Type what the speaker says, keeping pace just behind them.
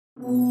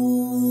Hey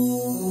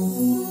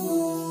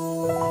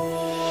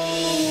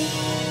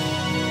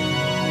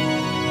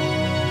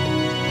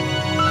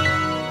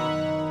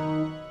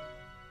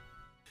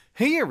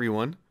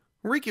everyone,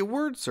 Rick at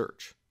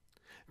Wordsearch.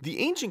 The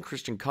Ancient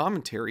Christian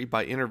Commentary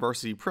by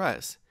InterVarsity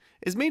Press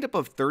is made up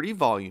of 30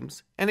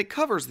 volumes and it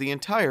covers the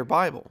entire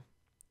Bible.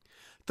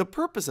 The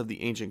purpose of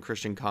the Ancient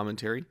Christian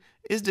Commentary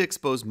is to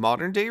expose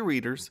modern-day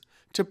readers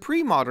to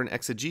pre-modern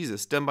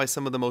exegesis done by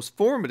some of the most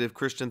formative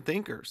Christian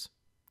thinkers.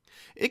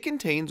 It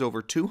contains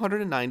over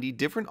 290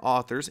 different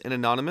authors and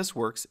anonymous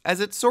works as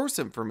its source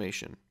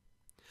information.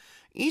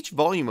 Each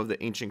volume of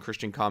the Ancient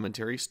Christian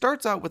Commentary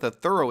starts out with a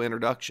thorough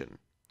introduction.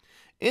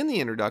 In the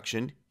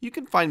introduction, you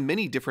can find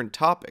many different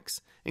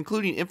topics,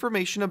 including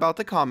information about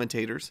the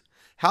commentators,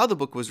 how the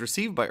book was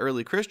received by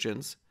early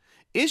Christians,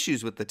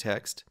 issues with the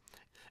text,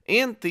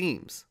 and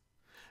themes.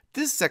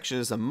 This section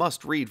is a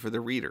must-read for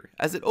the reader,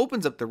 as it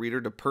opens up the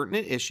reader to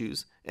pertinent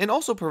issues and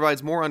also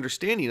provides more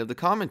understanding of the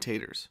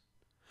commentators.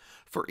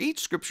 For each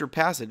scripture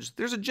passage,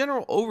 there's a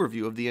general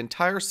overview of the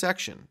entire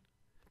section.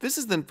 This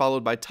is then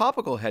followed by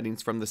topical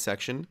headings from the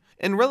section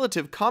and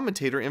relative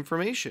commentator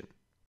information.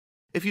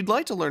 If you'd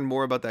like to learn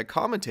more about that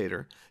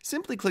commentator,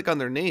 simply click on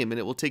their name and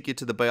it will take you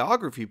to the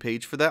biography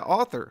page for that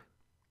author.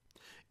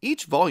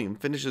 Each volume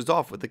finishes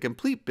off with a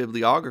complete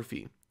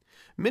bibliography.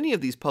 Many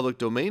of these public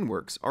domain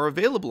works are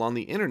available on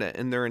the internet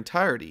in their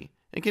entirety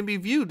and can be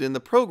viewed in the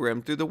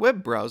program through the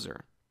web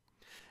browser.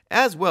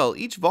 As well,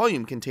 each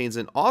volume contains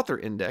an author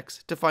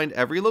index to find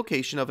every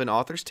location of an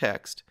author's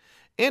text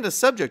and a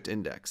subject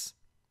index.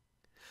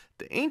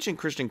 The Ancient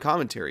Christian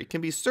Commentary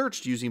can be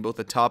searched using both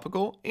the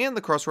topical and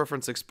the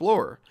Cross-Reference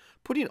Explorer,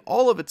 putting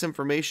all of its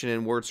information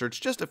in Wordsearch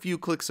just a few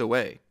clicks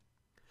away.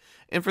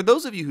 And for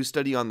those of you who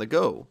study on the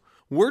go,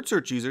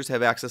 Wordsearch users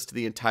have access to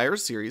the entire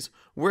series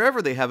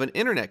wherever they have an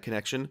internet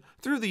connection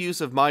through the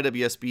use of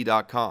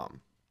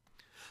mywsb.com.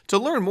 To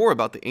learn more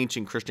about the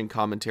Ancient Christian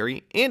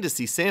Commentary and to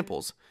see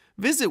samples,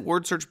 visit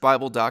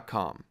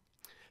wordsearchbible.com.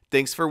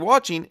 Thanks for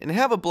watching and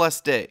have a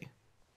blessed day.